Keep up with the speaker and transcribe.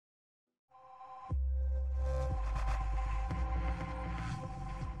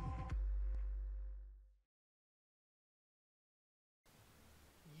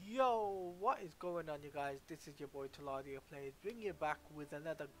What is going on, you guys? This is your boy Taladia Plays, bringing you back with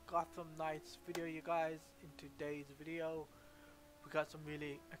another Gotham Knights video, you guys. In today's video, we got some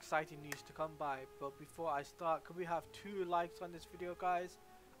really exciting news to come by. But before I start, can we have 2 likes on this video, guys?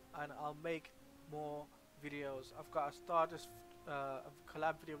 And I'll make more videos. I've got a Stardust, a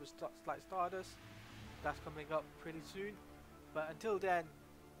collab video with Slight Stardust that's coming up pretty soon. But until then,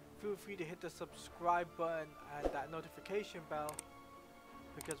 feel free to hit the subscribe button and that notification bell,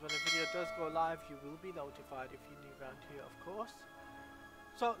 because when a video does go live, you will be notified if you're new around here, of course.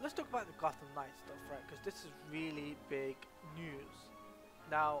 So let's talk about the Gotham Knights stuff, right? Because this is really big news.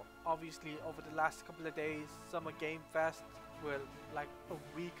 Now, obviously, over the last couple of days, Summer Game Fest were like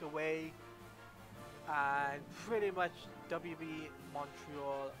a week away, and pretty much WB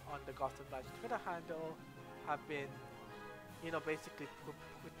Montreal on the Gotham Knights Twitter handle have been, you know, basically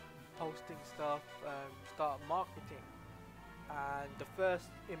posting stuff, start marketing. And the first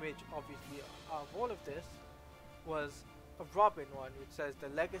image, obviously, of all of this was a Robin one, which says the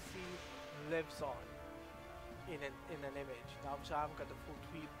legacy lives on in an image. Now, I'm sure I haven't got the full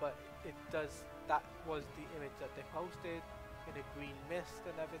tweet, but it does. That was the image that they posted in a green mist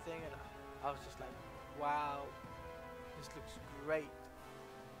and everything, and I was just like, wow, this looks great.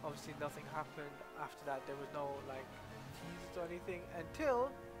 Obviously, nothing happened after that. There was no like teasers or anything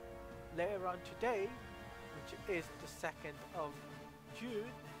until later on today, which is the 2nd of June,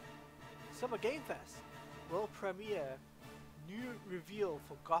 Summer Game Fest will premiere new reveal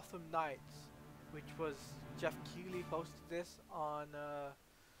for Gotham Knights, which was Jeff Keighley posted this on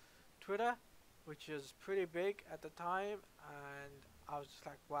Twitter, which is pretty big at the time, and I was just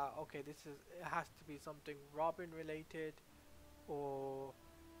like, wow, okay, it has to be something Robin related, or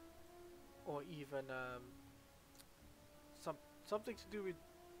even something to do with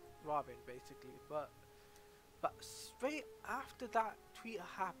Robin, basically. But straight after that tweet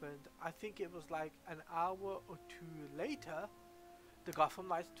happened, I think it was like an hour or 2 later, the Gotham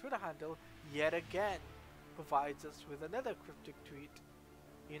Knights Twitter handle yet again provides us with another cryptic tweet.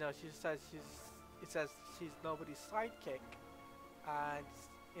 You know, it says she's nobody's sidekick, and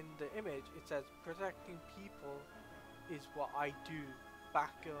in the image it says protecting people is what I do,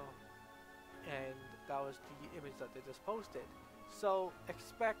 Batgirl, and that was the image that they just posted. So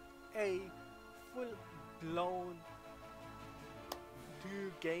expect a full-blown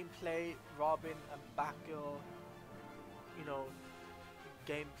new gameplay, Robin and Batgirl, you know,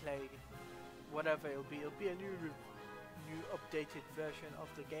 gameplay, whatever it'll be a new updated version of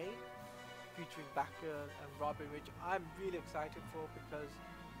the game featuring Batgirl and Robin, which I'm really excited for, because,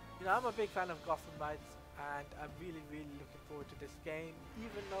 you know, I'm a big fan of Gotham Knights, and I'm really looking forward to this game,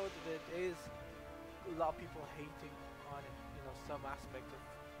 even though there is a lot of people hating on it, you know, some aspect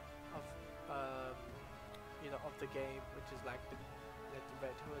of you know, of the game, which is like the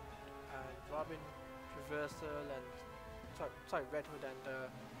Red Hood and Robin traversal, and sorry, Red Hood and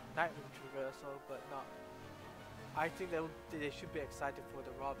Nightwing traversal, but not. I think they should be excited for the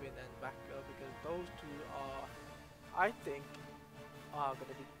Robin and Batgirl, because those two are, I think, are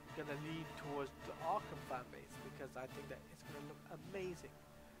gonna lead towards the Arkham fan base, because I think that it's gonna look amazing.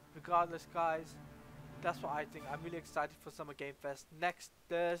 Regardless, guys, that's what I think. I'm really excited for Summer Game Fest. Next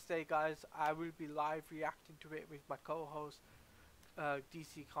Thursday, guys, I will be live reacting to it with my co-host,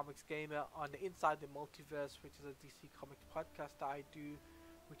 DC Comics Gamer, on the Inside the Multiverse, which is a DC Comics podcast that I do,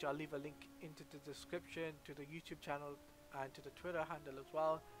 which I'll leave a link into the description, to the YouTube channel and to the Twitter handle as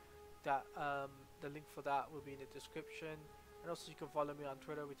well. That the link for that will be in the description, and also you can follow me on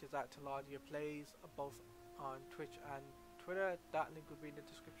Twitter, which is at Taladia Plays, both on Twitch and Twitter. That link will be in the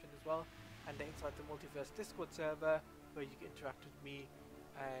description as well. And the Inside the Multiverse Discord server, where you can interact with me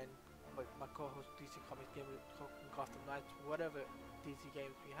and my co-host DC Comics Gamer, talking Gotham Knights, whatever DC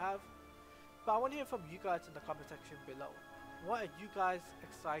games we have. But I want to hear from you guys in the comment section below. What are you guys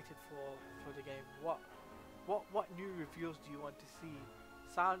excited for the game? What new reveals do you want to see?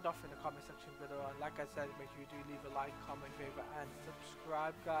 Sound off in the comment section below. And like I said, make sure you do leave a like, comment, favorite, and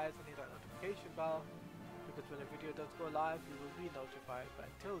subscribe, guys, and hit that notification bell, because when a video does go live, you will be notified. But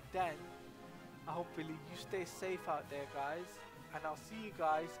until then, hopefully you stay safe out there, guys, and I'll see you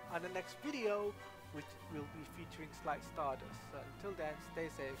guys on the next video, which will be featuring Slight Stardust. So until then, stay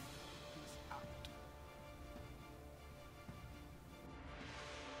safe.